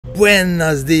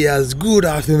Buenos dias, good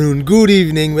afternoon, good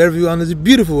evening, wherever you are in this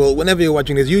beautiful world, whenever you're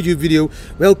watching this YouTube video.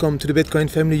 Welcome to the Bitcoin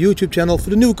Family YouTube channel. For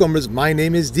the newcomers, my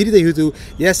name is Didi Taihuttu.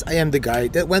 Yes, I am the guy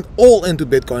that went all into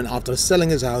Bitcoin after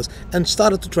selling his house and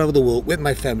started to travel the world with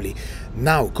my family.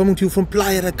 Now, coming to you from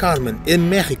Playa del Carmen in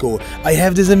Mexico, I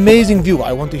have this amazing view.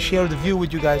 I want to share the view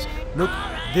with you guys. Look,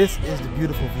 this is the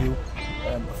beautiful view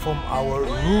from our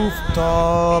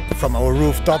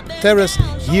rooftop terrace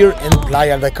here in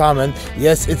Playa del Carmen.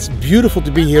 Yes, it's beautiful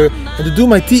to be here and to do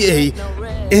my TA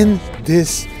in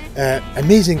this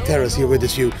amazing terrace here with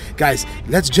this view. Guys,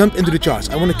 let's jump into the charts.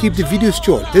 I want to keep the videos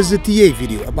short. This is a TA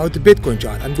video about the Bitcoin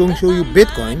chart. I'm going to show you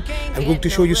Bitcoin. I'm going to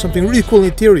show you something really cool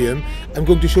in Ethereum. I'm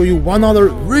going to show you one other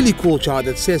really cool chart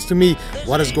that says to me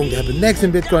what is going to happen next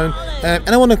in Bitcoin. And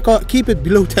I want to keep it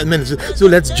below 10 minutes. So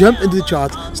let's jump into the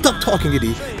chart. Stop talking,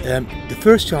 Didi. The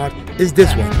first chart is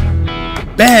this one.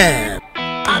 BAM!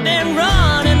 I've been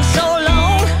running so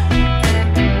long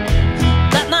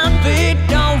that my feet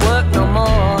don't work no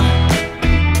more.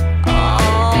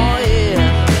 Oh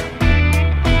yeah,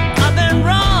 I've been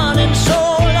running so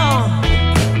long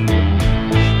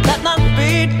that my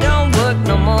feet don't work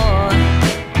no more.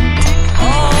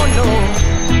 Oh no,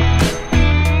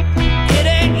 it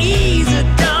ain't easy,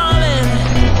 darling,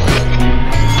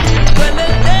 when the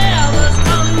devil's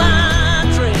on my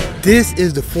trail. This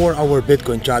is the 4-hour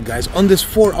Bitcoin chart, guys. On this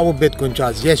 4-hour Bitcoin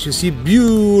chart, yes, you see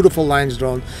beautiful lines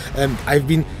drawn. I've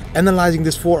been analyzing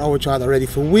this 4-hour chart already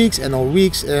for weeks and all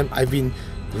weeks. I've been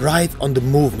right on the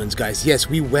movements, guys. Yes,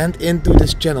 we went into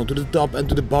this channel to the top and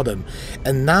to the bottom,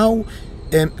 and now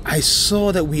I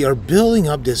saw that we are building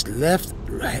up this left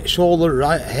shoulder,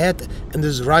 right head, and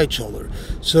this right shoulder.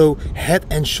 So head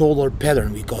and shoulder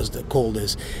pattern, we call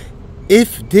this.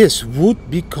 If this would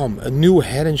become a new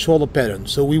head and shoulder pattern,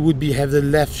 so we would have the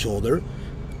left shoulder,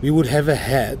 we would have a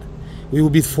head, we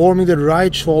would be forming the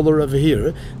right shoulder over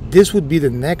here, this would be the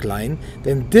neckline,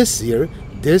 then this here,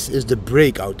 this is the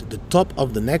breakout, the top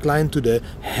of the neckline to the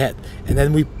head, and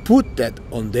then we put that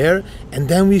on there, and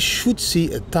then we should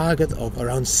see a target of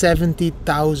around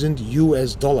 $70,000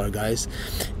 US, guys,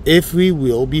 if we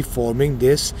will be forming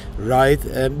this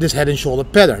this head and shoulder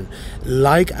pattern.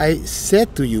 Like I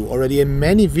said to you already in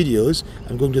many videos,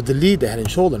 I'm going to delete the head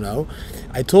and shoulder now.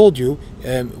 I told you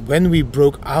when we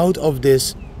broke out of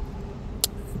this,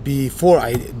 before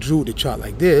I drew the chart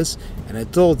like this, and I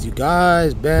told you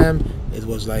guys, bam, it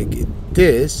was like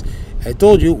this. I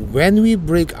told you when we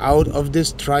break out of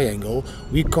this triangle,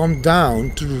 we come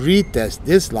down to retest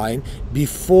this line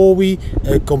before we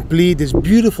complete this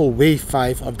beautiful wave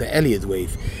 5 of the Elliott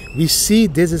wave. We see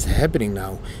this is happening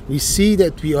now. We see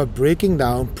that we are breaking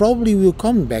down. Probably we'll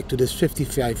come back to this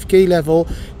 55k level,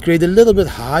 create a little bit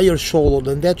higher shoulder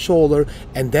than that shoulder,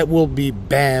 and that will be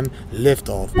BAM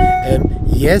liftoff.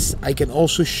 Yes, I can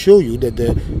also show you that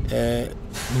the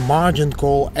margin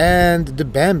call and the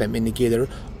BAM indicator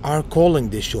are calling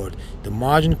this short. The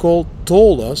margin call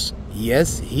told us,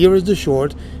 yes, here is the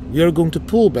short. We are going to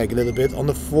pull back a little bit on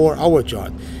the 4-hour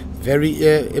chart. Very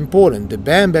important. The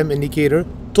BAM indicator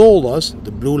told us,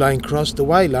 the blue line crossed the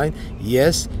white line,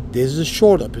 yes, this is a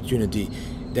short opportunity.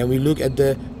 Then we look at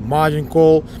the margin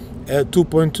call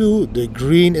 2.2, the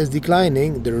green is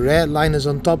declining, the red line is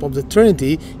on top of the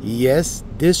trinity, yes,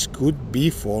 this could be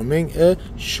forming a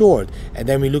short. And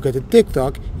then we look at the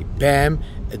TicToc, BAM,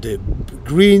 the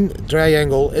green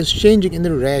triangle is changing in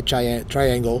the red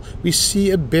triangle. We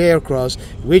see a bear cross,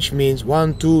 which means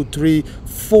 1, 2, 3,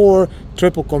 4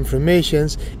 triple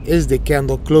confirmations. Is the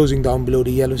candle closing down below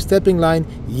the yellow stepping line?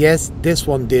 Yes, this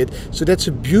one did. So that's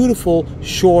a beautiful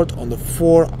short on the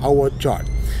 4-hour chart.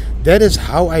 That is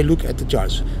how I look at the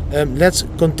charts. Let's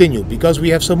continue, because we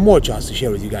have some more charts to share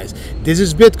with you guys. This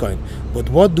is Bitcoin, but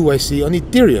what do I see on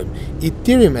Ethereum?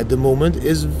 Ethereum at the moment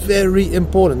is very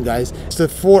important, guys. It's the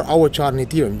 4-hour chart on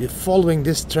Ethereum. We're following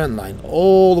this trend line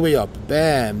all the way up,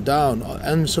 bam, down,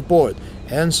 and support,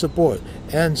 and support,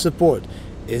 and support.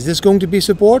 Is this going to be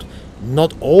support?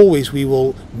 Not always we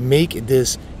will make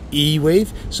this E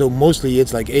wave, so mostly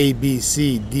it's like A, B,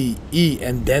 C, D, E,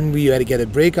 and then we get a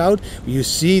breakout. You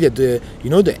see that the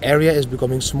area is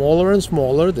becoming smaller and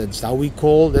smaller. That's how we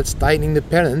call, that's tightening the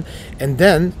pattern. And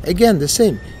then again the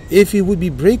same, if we would be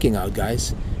breaking out,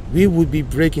 guys, we would be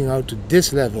breaking out to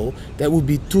this level. That would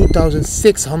be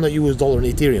 $2,600 US in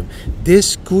Ethereum.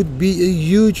 This could be a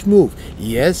huge move.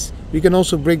 Yes, we can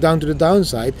also break down to the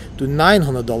downside to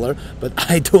 $900, but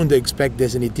I don't expect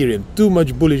this in Ethereum. Too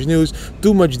much bullish news,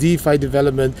 too much DeFi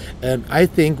development. I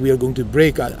think we are going to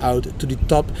break out to the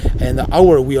top. And the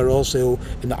hour, we are also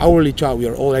in the hourly chart, we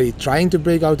are already trying to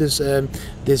break out this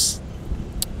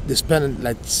this pen,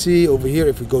 let's see over here,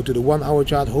 if we go to the 1 hour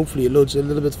chart, hopefully it loads a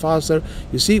little bit faster.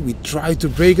 You see, we tried to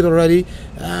break it already.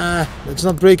 It's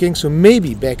not breaking, so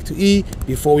maybe back to E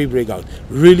before we break out.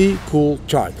 Really cool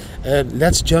chart.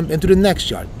 Let's jump into the next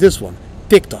chart, this one,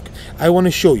 TicToc. I want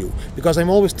to show you, because I'm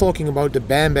always talking about the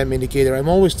BAM indicator, I'm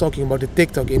always talking about the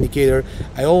TicToc indicator,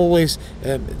 I always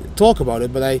talk about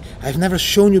it, but I've never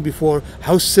shown you before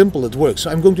how simple it works.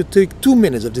 So I'm going to take 2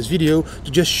 minutes of this video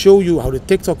to just show you how the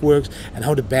TicToc works and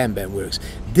how the BAM works.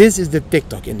 This is the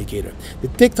TicToc indicator. The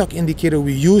TicToc indicator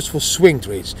we use for swing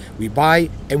trades. We buy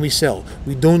and we sell.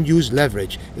 We don't use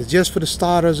leverage. It's just for the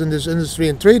starters in this industry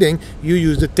and trading, you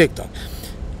use the TicToc.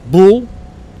 Bull,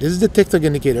 this is the TicToc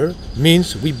indicator,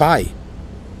 means we buy.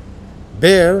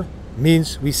 Bear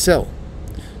means we sell.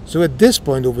 So at this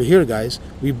point over here, guys,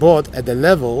 we bought at the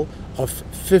level of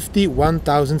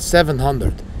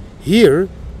 51,700. Here,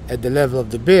 at the level of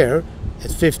the bear,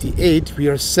 at 58, we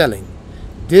are selling.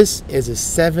 This is a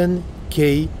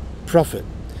 7K profit.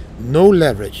 No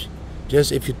leverage.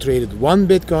 Just if you traded 1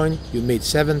 Bitcoin, you made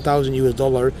 7,000 US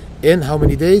dollar in how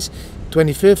many days?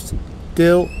 25th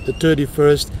till the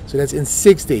 31st, so that's in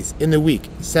 6 days, in a week.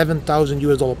 7,000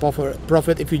 US dollar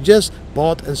profit if you just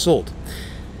bought and sold.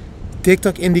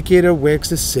 TicToc indicator works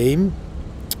the same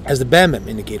as the BAM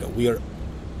indicator. We are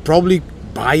probably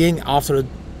buying after a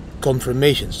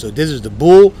confirmation. So this is the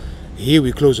bull. Here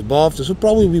we close above, so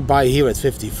probably we buy here at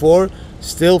 54,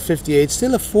 still 58,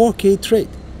 still a 4K trade.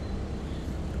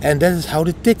 And that is how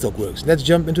the TicToc works. Let's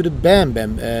jump into the BAM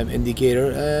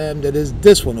indicator. That is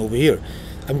this one over here.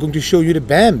 I'm going to show you the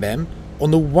BAM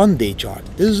on the 1 day chart.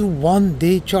 This is a 1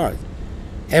 day chart.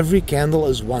 Every candle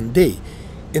is 1 day.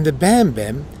 In the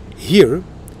BAM here,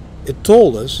 it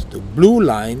told us the blue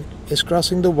line is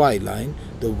crossing the white line.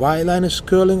 The white line is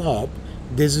curling up.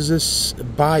 This is a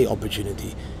buy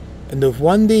opportunity. In the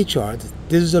 1 day chart,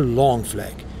 this is a long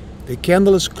flag. The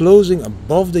candle is closing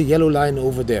above the yellow line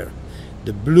over there.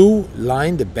 The blue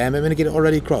line, the BAM indicator,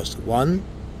 already crossed. 1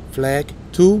 flag,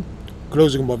 2,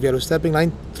 closing above yellow stepping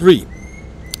line, 3.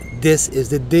 This is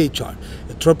the day chart.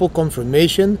 A triple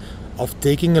confirmation of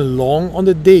taking a long on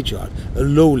the day chart. A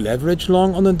low leverage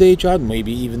long on the day chart,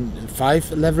 maybe even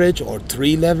 5 leverage or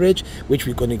 3 leverage, which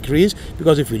we can increase,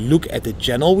 because if we look at the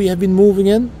channel we have been moving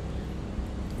in,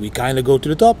 we kind of go to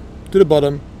the top, to the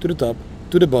bottom, to the top,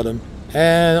 to the bottom,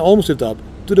 and almost to the top,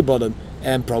 to the bottom,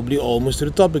 and probably almost to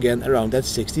the top again around that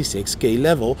 66K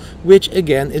level, which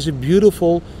again is a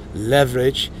beautiful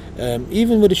leverage.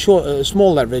 Even with a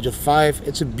small leverage of 5,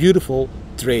 it's a beautiful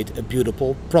trade, a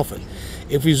beautiful profit.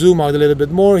 If we zoom out a little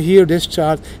bit more here, this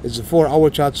chart is a 4 hour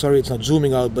chart. Sorry, it's not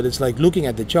zooming out, but it's like looking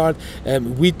at the chart.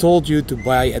 We told you to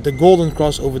buy at the golden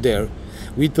cross over there.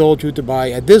 We told you to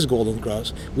buy at this golden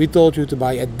cross. We told you to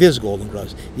buy at this golden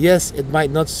cross. Yes, it might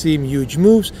not seem huge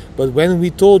moves, but when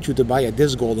we told you to buy at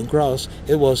this golden cross,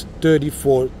 it was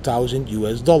 34,000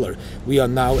 US dollar. We are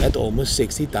now at almost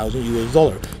 60,000 US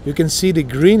dollar. You can see the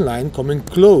green line coming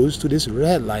close to this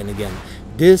red line again.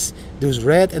 Those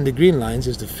red and the green lines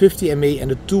is the 50 MA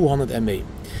and the 200 MA.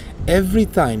 Every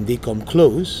time they come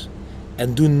close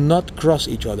and do not cross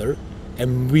each other,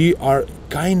 and we are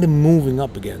kind of moving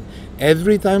up again.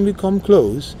 Every time we come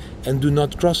close and do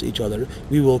not cross each other,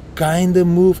 we will kind of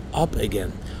move up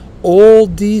again. All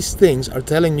these things are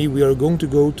telling me we are going to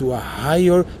go to a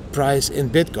higher price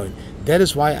in Bitcoin. That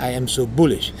is why I am so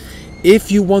bullish.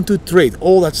 If you want to trade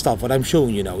all that stuff, what I'm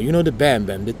showing you now, you know, the BAM,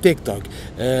 the TicToc,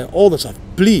 all that stuff,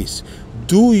 please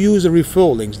do use the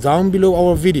referral links down below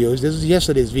our videos. This is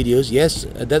yesterday's videos. Yes,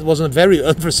 that was a very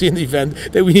unforeseen event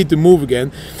that we need to move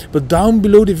again. But down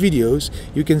below the videos,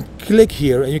 you can click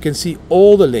here and you can see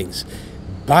all the links.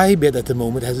 Bybit at the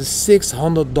moment has a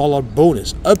 $600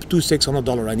 bonus, up to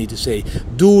 $600 I need to say.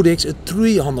 Dudix a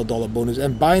 $300 bonus,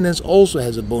 and Binance also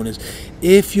has a bonus.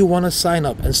 If you want to sign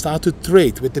up and start to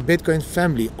trade with the Bitcoin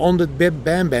family on the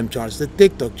BAM charts, the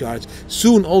TicToc charts,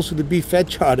 soon also the BFET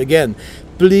chart again,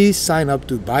 please sign up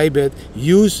to Bybit.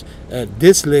 Use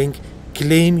this link.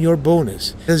 Claim your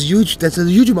bonus. That's huge. That's a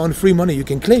huge amount of free money you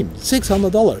can claim.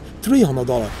 $600,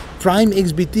 $300. Prime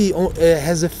XBT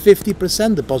has a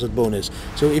 50% deposit bonus.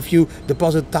 So if you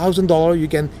deposit $1,000, you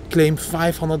can claim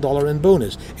 $500 in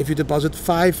bonus. If you deposit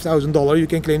 $5,000, you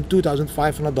can claim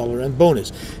 $2,500 in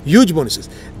bonus. Huge bonuses.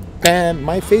 Bam,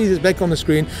 my face is back on the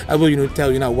screen. I will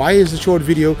tell you now why is the short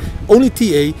video. Only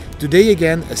TA Today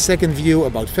again, a second video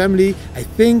about family. I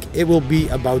think it will be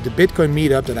about the Bitcoin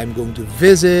meetup that I'm going to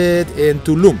visit in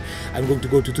Tulum. I'm going to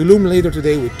go to Tulum later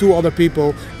today with 2 other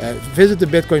people, visit the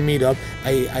Bitcoin meetup.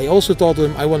 I also told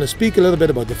them I want to speak a little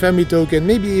bit about the family token,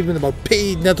 maybe even about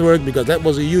paid network, because that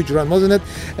was a huge run, wasn't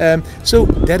it? So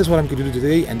that is what I'm going to do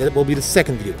today, and that will be the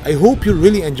second video. I hope you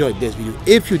really enjoyed this video.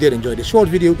 If you did enjoy this short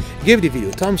video, give the video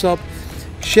a thumbs up,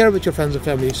 share with your friends and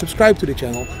family, subscribe to the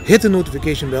channel, hit the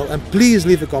notification bell, and please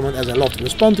leave a comment, as I love to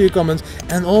respond to your comments.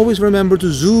 And always remember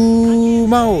to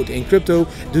zoom out in crypto,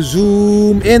 to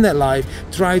zoom in at life.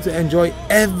 Try to enjoy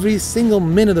every single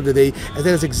minute of the day, as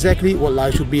that is exactly what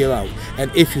life should be about.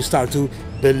 And if you start to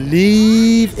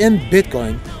believe in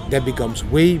Bitcoin, that becomes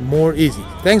way more easy.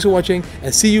 Thanks for watching,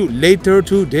 and see you later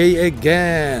today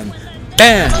again.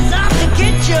 BAM!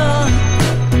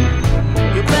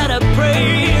 You better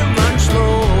pray.